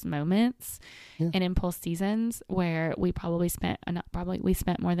impulse moments and impulse seasons where we probably spent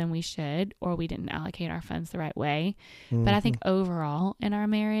more than we should, or we didn't allocate our funds the right way. But I think overall in our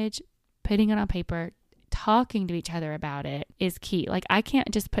marriage, putting it on paper, talking to each other about it is key. Like, I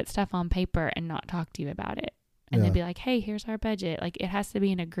can't just put stuff on paper and not talk to you about it. And then be like, hey, here's our budget. Like, it has to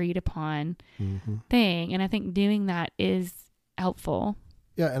be an agreed upon thing. And I think doing that is helpful.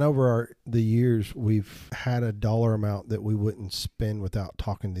 Yeah, and over the years, we've had a dollar amount that we wouldn't spend without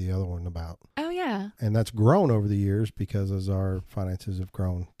talking to the other one about. Oh, yeah. And that's grown over the years because as our finances have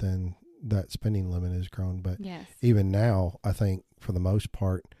grown, then that spending limit has grown. But even now, I think for the most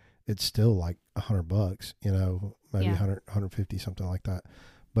part, it's still like $100, you know, maybe 100, 150, something like that.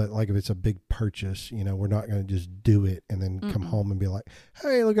 But like if it's a big purchase, you know, we're not going to just do it and then come home and be like,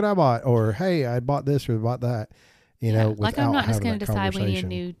 hey, look what I bought, or hey, I bought this or bought that. You know, like I'm not just going to decide we need a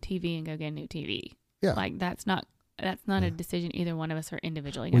new TV and go get a new TV. Yeah. Like that's not a decision either one of us are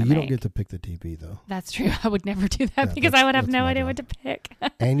individually going to make. You don't get to pick the TV though. That's true. I would never do that because I would have no idea what to pick.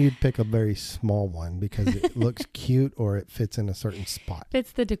 And you'd pick a very small one because it looks cute or it fits in a certain spot.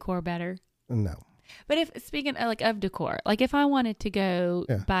 Fits the decor better. No. But if speaking of decor, like if I wanted to go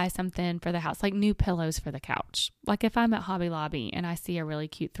buy something for the house, like new pillows for the couch, like if I'm at Hobby Lobby and I see a really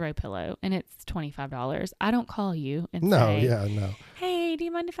cute throw pillow and it's $25, I don't call you and say, hey, do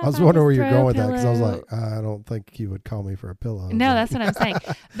you mind if I was wondering where you're going with that because I was like, I don't think you would call me for a pillow. No, that's what I'm saying.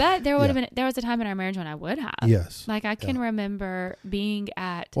 But there was a time in our marriage when I would have. Yes. Like I can remember being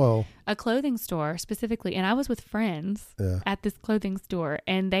at a clothing store specifically, and I was with friends at this clothing store,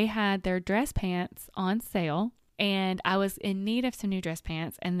 and they had their dress pants on sale, and I was in need of some new dress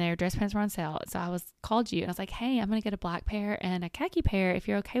pants, and their dress pants were on sale. So I called you and I was like, hey, I'm going to get a black pair and a khaki pair if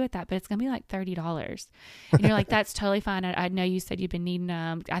you're okay with that, but it's going to be like $30. And you're like, that's totally fine. I know you said you've been needing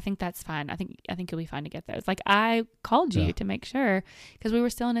them. I think that's fine. I think you'll be fine to get those. Like I called you to make sure, because we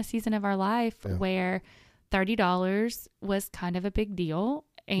were still in a season of our life where $30 was kind of a big deal.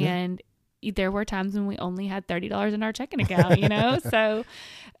 And there were times when we only had $30 in our checking account, you know? So,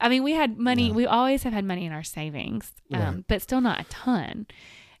 I mean, we had money. Yeah. We always have had money in our savings, but still not a ton.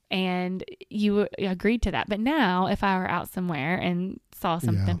 And you agreed to that. But now if I were out somewhere and saw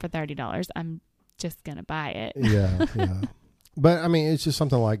something for $30, I'm just going to buy it. Yeah. But I mean, it's just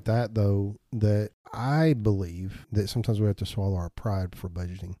something like that though, that I believe that sometimes we have to swallow our pride for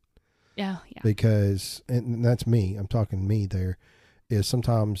budgeting. Yeah. Because, and that's me, I'm talking me there, is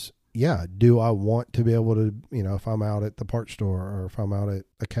sometimes, do I want to be able to, you know, if I'm out at the parts store or if I'm out at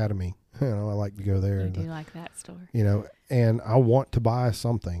Academy, you know, I like to go there. You do like that store. You know, and I want to buy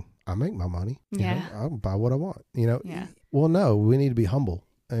something. I make my money. Yeah. You know, I'll buy what I want, you know. Yeah. Well, no, we need to be humble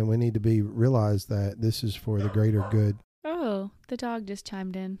and we need to realize that this is for the greater good. Oh, the dog just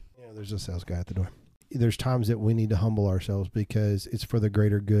chimed in. Yeah, there's a sales guy at the door. there's times that we need to humble ourselves because it's for the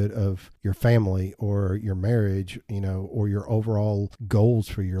greater good of your family or your marriage, or your overall goals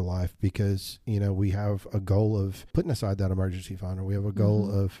for your life, because, we have a goal of putting aside that emergency fund, or we have a goal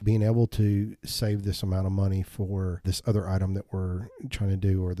of being able to save this amount of money for this other item that we're trying to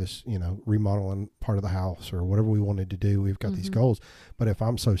do, or this, remodeling part of the house or whatever we wanted to do. We've got these goals. But if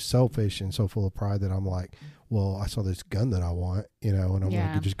I'm so selfish and so full of pride that I'm like, well, I saw this gun that I want, and I'm going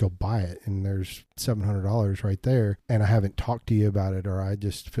to just go buy it, and there's $700 right there, and I haven't talked to you about it, or I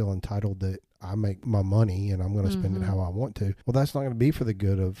just feel entitled that I make my money and I'm going to spend it how I want to. Well, that's not going to be for the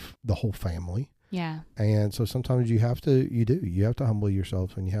good of the whole family. Yeah. And so sometimes you have to humble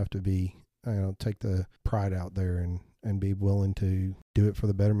yourself, and you have to be, take the pride out there and be willing to do it for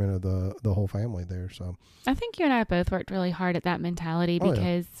the betterment of the whole family there. So I think you and I both worked really hard at that mentality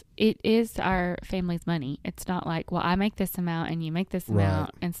because it is our family's money. It's not like, well, I make this amount and you make this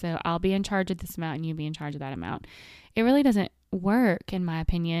amount, and so I'll be in charge of this amount and you be in charge of that amount. It really doesn't work, in my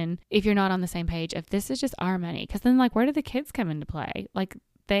opinion, if you're not on the same page. If this is just our money, because then, like, where do the kids come into play? Like,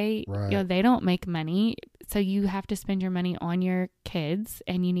 they they don't make money, so you have to spend your money on your kids,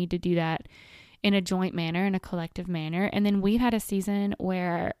 and you need to do that in a joint manner, in a collective manner. And then we've had a season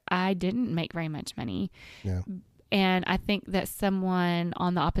where I didn't make very much money. Yeah. And I think that someone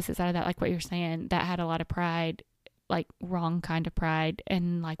on the opposite side of that, like what you're saying, that had a lot of pride, like wrong kind of pride,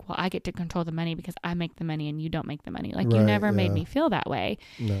 and like, well, I get to control the money because I make the money and you don't make the money. Like, you never made me feel that way.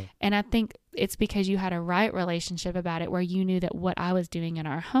 No. And I think it's because you had a right relationship about it, where you knew that what I was doing in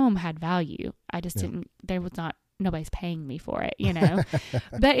our home had value. I just nobody's paying me for it,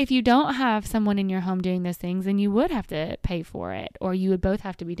 But if you don't have someone in your home doing those things, then you would have to pay for it, or you would both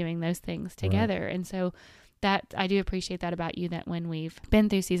have to be doing those things together. Right. And so that, I do appreciate that about you, that when we've been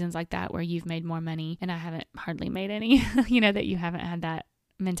through seasons like that where you've made more money and I haven't hardly made any, that you haven't had that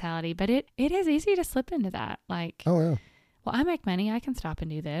mentality. But it is easy to slip into that. Like, oh yeah, well, I make money, I can stop and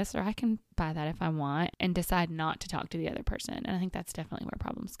do this, or I can buy that if I want, and decide not to talk to the other person. And I think that's definitely where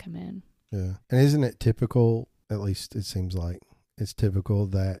problems come in. Yeah. And isn't it typical, at least it seems like it's typical,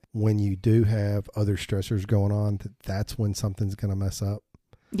 that when you do have other stressors going on, that's when something's going to mess up?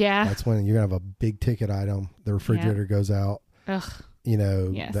 Yeah. That's when you're going to have a big ticket item. The refrigerator goes out. Ugh.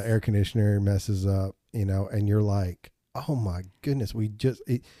 The air conditioner messes up, and you're like, oh my goodness, we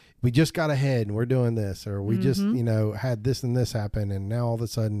just got ahead and we're doing this, or we just, had this and this happen, and now all of a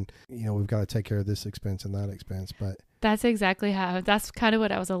sudden, we've got to take care of this expense and that expense. But that's kind of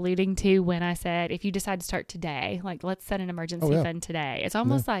what I was alluding to when I said, if you decide to start today, like, let's set an emergency fund today. It's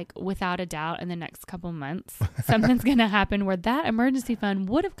almost like, without a doubt, in the next couple months, something's going to happen where that emergency fund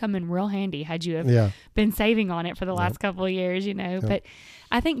would have come in real handy had you have been saving on it for the last couple of years, But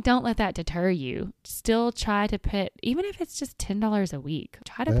I think don't let that deter you. Still try to put, even if it's just $10 a week,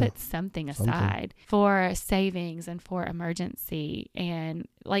 try to put something aside for savings and for emergency, and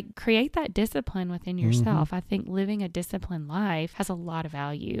like, create that discipline within yourself. I think living a disciplined life has a lot of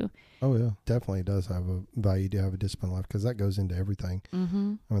value. Oh yeah, definitely does have a value to have a disciplined life, because that goes into everything. I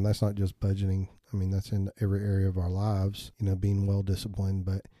mean, that's not just budgeting. I mean, that's in every area of our lives, being well disciplined.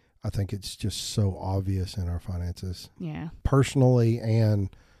 But I think it's just so obvious in our finances. Yeah. Personally, and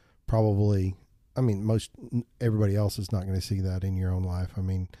probably, everybody else is not going to see that in your own life. I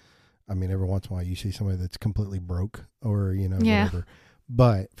mean, every once in a while you see somebody that's completely broke, or, whatever.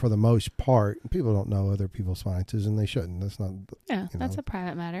 But for the most part, people don't know other people's finances, and they shouldn't. That's not. Yeah, that's a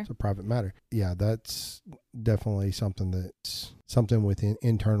private matter. It's a private matter. Yeah, that's definitely something within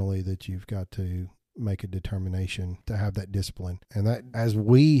internally that you've got to make a determination to have that discipline. And that, as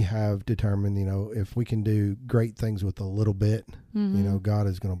we have determined, if we can do great things with a little bit, God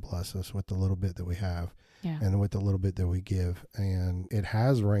is going to bless us with the little bit that we have. Yeah. And with the little bit that we give. And it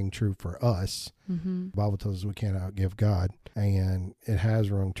has rang true for us. The Bible tells us we can't outgive God. And it has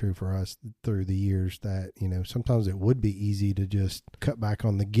rung true for us through the years that, sometimes it would be easy to just cut back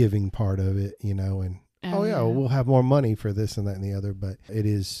on the giving part of it, and, we'll have more money for this and that and the other. But it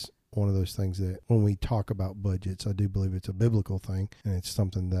is one of those things that when we talk about budgets, I do believe it's a biblical thing. And it's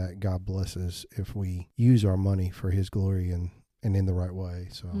something that God blesses if we use our money for His glory and in the right way.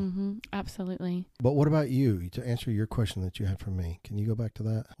 So absolutely. But what about you? To answer your question that you had for me, can you go back to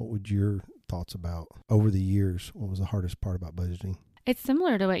that? What would your thoughts about over the years? What was the hardest part about budgeting? It's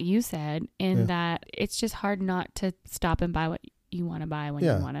similar to what you said in that it's just hard not to stop and buy what you want to buy when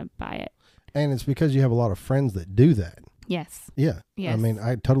you want to buy it. And it's because you have a lot of friends that do that. Yes. Yeah. Yes. I mean,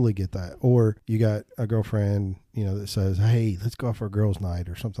 I totally get that. Or you got a girlfriend, that says, hey, let's go out for a girls' night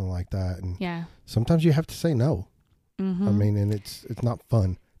or something like that. And sometimes you have to say no. I mean, and it's not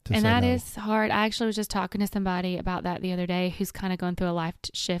fun And that is hard. I actually was just talking to somebody about that the other day who's kind of going through a life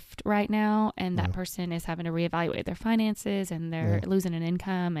shift right now. And that person is having to reevaluate their finances and they're losing an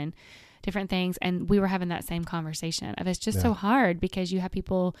income and different things. And we were having that same conversation of it's just so hard because you have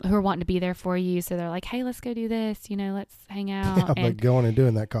people who are wanting to be there for you. So they're like, hey, let's go do this, let's hang out. Yeah, but going and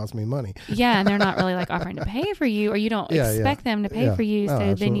doing that costs me money. Yeah. And they're not really like offering to pay for you, or you don't expect them to pay for you.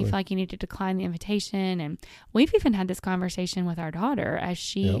 So then you feel like you need to decline the invitation. And we've even had this conversation with our daughter as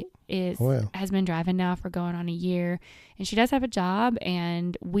she has been driving now for going on a year, and she does have a job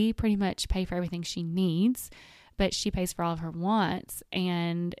and we pretty much pay for everything she needs, but she pays for all of her wants,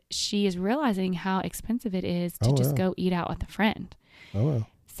 and she is realizing how expensive it is to just go eat out with a friend.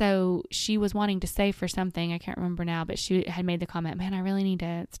 So she was wanting to save for something. I can't remember now, but she had made the comment, man, I really need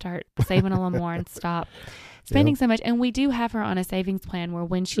to start saving a little more and stop spending so much. And we do have her on a savings plan where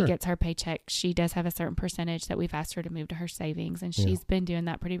when she gets her paycheck, she does have a certain percentage that we've asked her to move to her savings. And she's been doing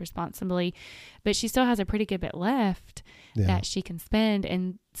that pretty responsibly, but she still has a pretty good bit left that she can spend.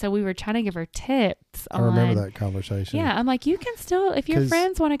 And so we were trying to give her tips on. I remember that conversation. Yeah. I'm like, you can still, if your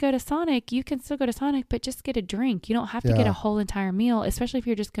friends want to go to Sonic, you can still go to Sonic, but just get a drink. You don't have to get a whole entire meal, especially if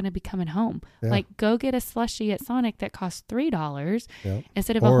you're just going to be coming home. Like, go get a slushie at Sonic that costs $3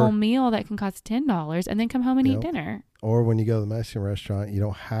 instead of a whole meal that can cost $10, and then come home and eat dinner. Or when you go to the Mexican restaurant, you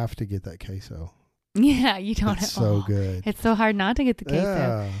don't have to get that queso. Yeah, you don't. It's so good. It's so hard not to get the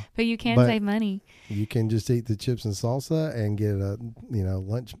queso, but you can save money. You can just eat the chips and salsa and get a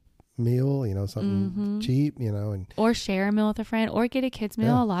lunch meal, something cheap, and or share a meal with a friend, or get a kid's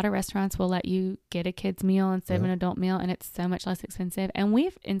meal. A lot of restaurants will let you get a kid's meal instead of an adult meal, and it's so much less expensive. And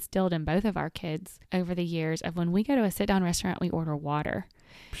we've instilled in both of our kids over the years of when we go to a sit down restaurant, we order water.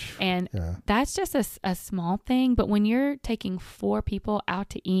 And that's just a small thing, but when you're taking 4 people out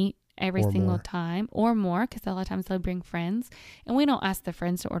to eat every single time or more, because a lot of times they'll bring friends, and we don't ask the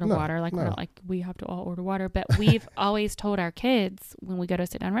friends to order water. Like, we're not like, we have to all order water, but we've always told our kids when we go to a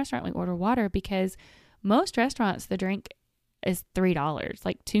sit down restaurant, we order water, because most restaurants, the drink is $3,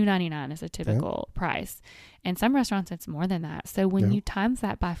 like $2.99 is a typical price. And some restaurants, it's more than that. So when you times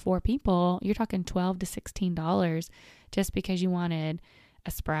that by 4 people, you're talking $12 to $16 just because you wanted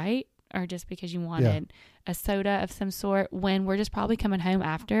a Sprite, or just because you wanted a soda of some sort, when we're just probably coming home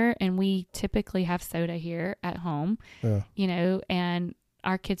after, and we typically have soda here at home, and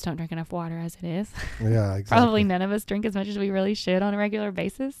our kids don't drink enough water as it is. Yeah, exactly. Probably none of us drink as much as we really should on a regular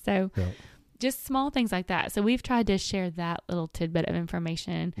basis. So just small things like that. So we've tried to share that little tidbit of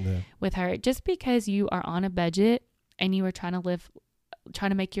information with her, just because you are on a budget and you are trying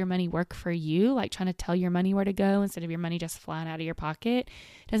to make your money work for you, like trying to tell your money where to go instead of your money just flying out of your pocket,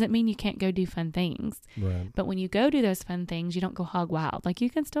 doesn't mean you can't go do fun things. Right. But when you go do those fun things, you don't go hog wild. Like, you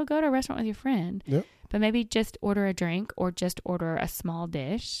can still go to a restaurant with your friend, but maybe just order a drink or just order a small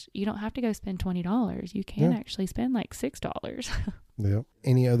dish. You don't have to go spend $20. You can actually spend like $6.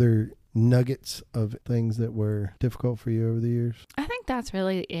 Any other nuggets of things that were difficult for you over the years? I think that's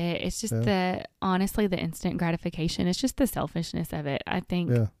really it. It's just honestly, the instant gratification. It's just the selfishness of it, I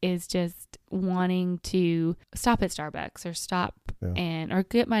think, is just wanting to stop at Starbucks or stop or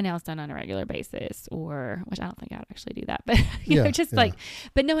get my nails done on a regular basis, or, which I don't think I would actually do that, but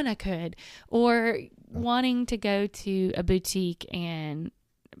but knowing I could, or wanting to go to a boutique and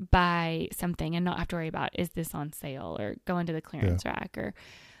buy something and not have to worry about, is this on sale, or go into the clearance rack, or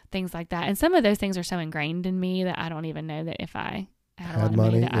things like that. And some of those things are so ingrained in me that I don't even know that if I had a lot of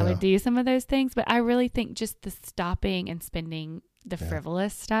money that I would do some of those things. But I really think just the stopping and spending the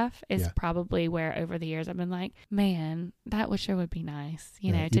frivolous stuff is probably where over the years I've been like, man, that sure would be nice,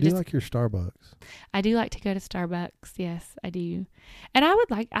 you know. You do like your Starbucks. I do like to go to Starbucks. Yes, I do. And I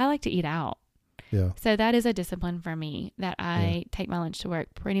like to eat out. Yeah. So that is a discipline for me, that I take my lunch to work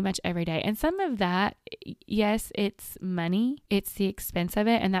pretty much every day. And some of that, yes, it's money. It's the expense of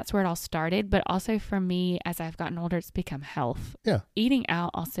it. And that's where it all started. But also for me, as I've gotten older, it's become health. Yeah. Eating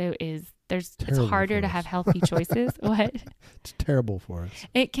out also it's harder to have healthy choices. What? It's terrible for us.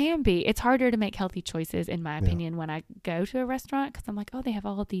 It can be. It's harder to make healthy choices, in my opinion, when I go to a restaurant, because I'm like, oh, they have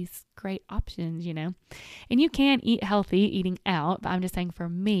all of these great options, you know. And you can eat healthy eating out, but I'm just saying for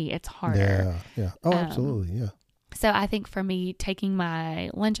me, it's harder. Yeah. Oh, absolutely. Yeah. So I think for me, taking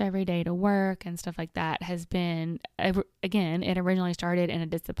my lunch every day to work and stuff like that has been, again, it originally started in a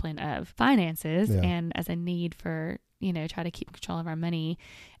discipline of finances and as a need for, you know, try to keep control of our money.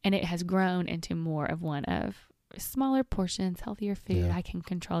 And it has grown into more of one of smaller portions, healthier food. I can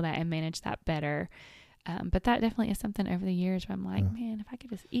control that and manage that better. But that definitely is something over the years where I'm like, man, if I could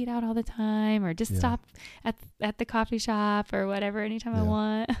just eat out all the time, or just stop at the coffee shop or whatever anytime I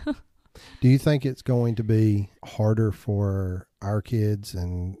want. Do you think it's going to be harder for our kids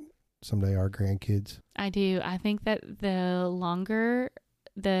and someday our grandkids? I do. I think that the longer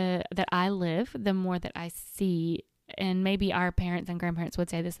that I live, the more that I see, and maybe our parents and grandparents would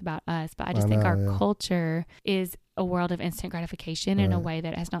say this about us, but I just think our culture is a world of instant gratification in a way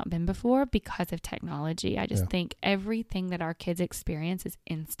that has not been before because of technology. I just think everything that our kids experience is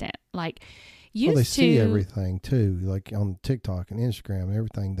instant. Like, they see everything too, like on TikTok and Instagram and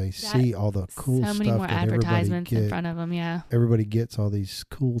everything. They see all the cool stuff. So many more advertisements in front of them. Yeah, everybody gets all these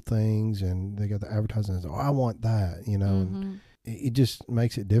cool things, and they got the advertisements. Oh, I want that, and it just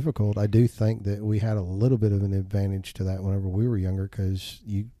makes it difficult. I do think that we had a little bit of an advantage to that whenever we were younger, because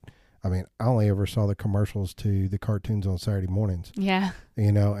I only ever saw the commercials to the cartoons on Saturday mornings. Yeah.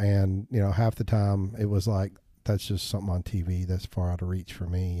 And half the time it was like, that's just something on TV that's far out of reach for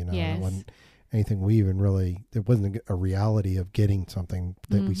me. Yes. It wasn't anything we even really, it wasn't a reality of getting something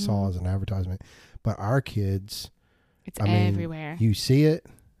that we saw as an advertisement. But our kids, it's everywhere. You see it.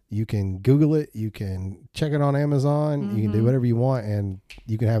 You can Google it. You can check it on Amazon. You can do whatever you want, and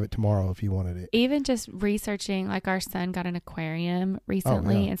you can have it tomorrow if you wanted it. Even just researching, like our son got an aquarium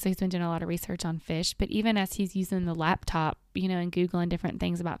recently, and so he's been doing a lot of research on fish. But even as he's using the laptop, and Googling different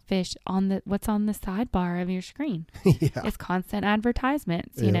things about fish, what's on the sidebar of your screen? It's constant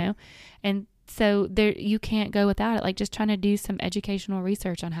advertisements, you know, and so there, you can't go without it. Like just trying to do some educational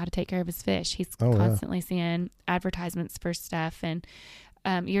research on how to take care of his fish. He's constantly seeing advertisements for stuff, and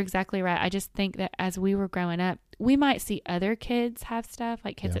you're exactly right. I just think that as we were growing up, we might see other kids have stuff,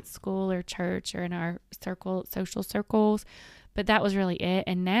 like kids at school or church or in our social circles, but that was really it.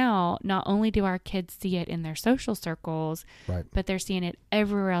 And now, not only do our kids see it in their social circles, but they're seeing it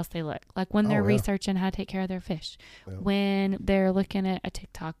everywhere else they look. Like when they're researching how to take care of their fish, when they're looking at a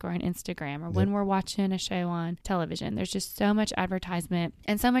TikTok or an Instagram, or when we're watching a show on television. There's just so much advertisement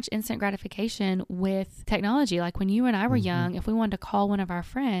and so much instant gratification with technology. Like when you and I were young, if we wanted to call one of our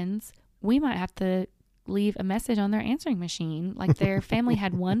friends, we might have to leave a message on their answering machine. Like their family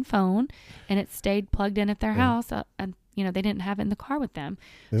had one phone and it stayed plugged in at their house, and they didn't have it in the car with them.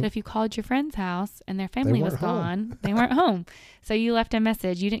 So if you called your friend's house and their family was gone, they weren't home. So you left a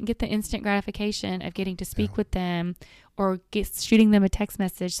message. You didn't get the instant gratification of getting to speak with them or shooting them a text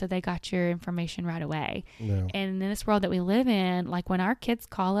message so they got your information right away. And in this world that we live in, like when our kids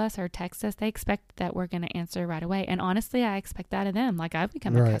call us or text us, they expect that we're going to answer right away. And honestly, I expect that of them. Like I've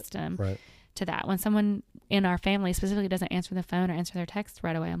become accustomed to that. When someone in our family specifically doesn't answer the phone or answer their text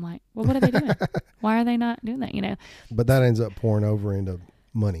right away, I'm like, well, what are they doing? Why are they not doing that? But that ends up pouring over into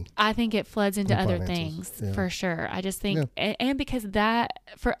money. I think it floods into other things for sure. I just think, and because that,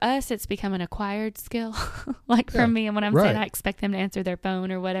 for us, it's become an acquired skill. Like for me, and when I'm saying I expect them to answer their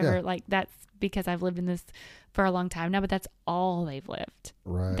phone or whatever, like that's because I've lived in this for a long time now, but that's all they've lived.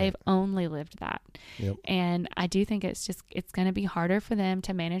 Right. They've only lived that. And I do think it's going to be harder for them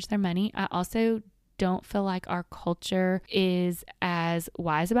to manage their money. I also don't feel like our culture is as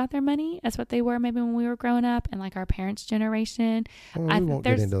wise about their money as what they were maybe when we were growing up, and like our parents' generation. Well, we won't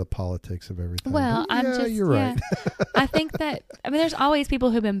get into the politics of everything. Well, you're right. I think that, there's always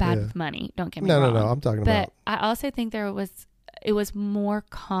people who've been bad with money. Don't get me wrong. No, I'm talking about. But I also think it was more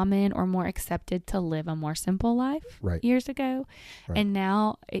common or more accepted to live a more simple life years ago. And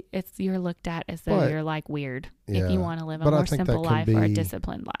now you're looked at as though you're like weird if you want to live a more simple life or a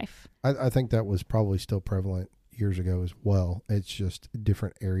disciplined life. I think that was probably still prevalent years ago as well. It's just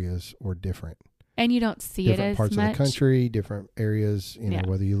different areas were different. And you don't see it as much. Different parts of the country, different areas,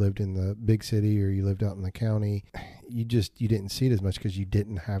 whether you lived in the big city or you lived out in the county, you didn't see it as much because you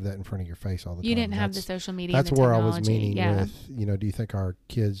didn't have that in front of your face all the time. You didn't have the social media. That's and the where technology. I was meaning with, do you think our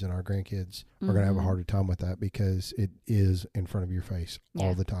kids and our grandkids are going to have a harder time with that because it is in front of your face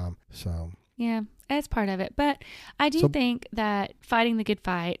all the time? So yeah, that's part of it. But I do think that fighting the good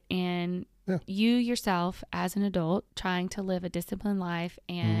fight and you yourself as an adult trying to live a disciplined life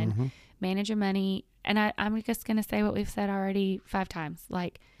and manage your money. And I'm just going to say what we've said already 5 times.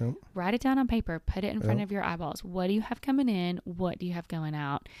 Like, write it down on paper. Put it in front of your eyeballs. What do you have coming in? What do you have going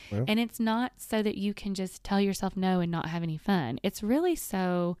out? And it's not so that you can just tell yourself no and not have any fun. It's really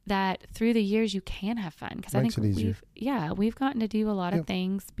so that through the years you can have fun. Because I think we've gotten to do a lot of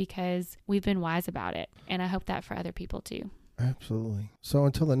things because we've been wise about it. And I hope that for other people too. Absolutely. So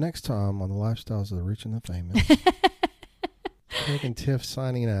until the next time on the Lifestyles of the Rich and the Famous, Craig and Tiff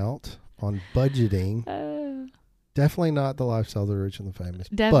signing out on budgeting. Definitely not the Lifestyle of the Rich and the Famous.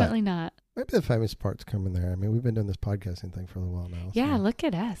 Definitely not. Maybe the famous part's coming there. We've been doing this podcasting thing for a little while now. Yeah, look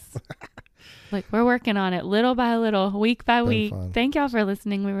at us. Look, we're working on it little by little, week by week. Fun. Thank y'all for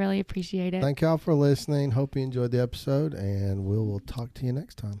listening. We really appreciate it. Thank y'all for listening. Hope you enjoyed the episode, and we'll talk to you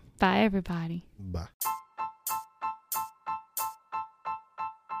next time. Bye, everybody. Bye.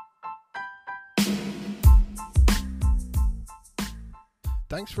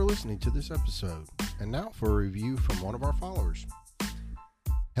 Thanks for listening to this episode. And now for a review from one of our followers.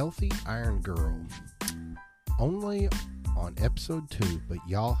 Healthy Iron Girl. Only on episode 2, but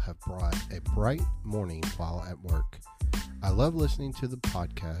y'all have brought a bright morning while at work. I love listening to the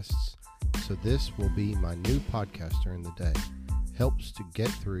podcasts, so this will be my new podcast during the day. Helps to get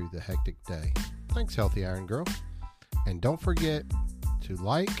through the hectic day. Thanks, Healthy Iron Girl. And don't forget to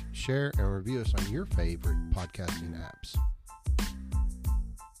like, share, and review us on your favorite podcasting apps.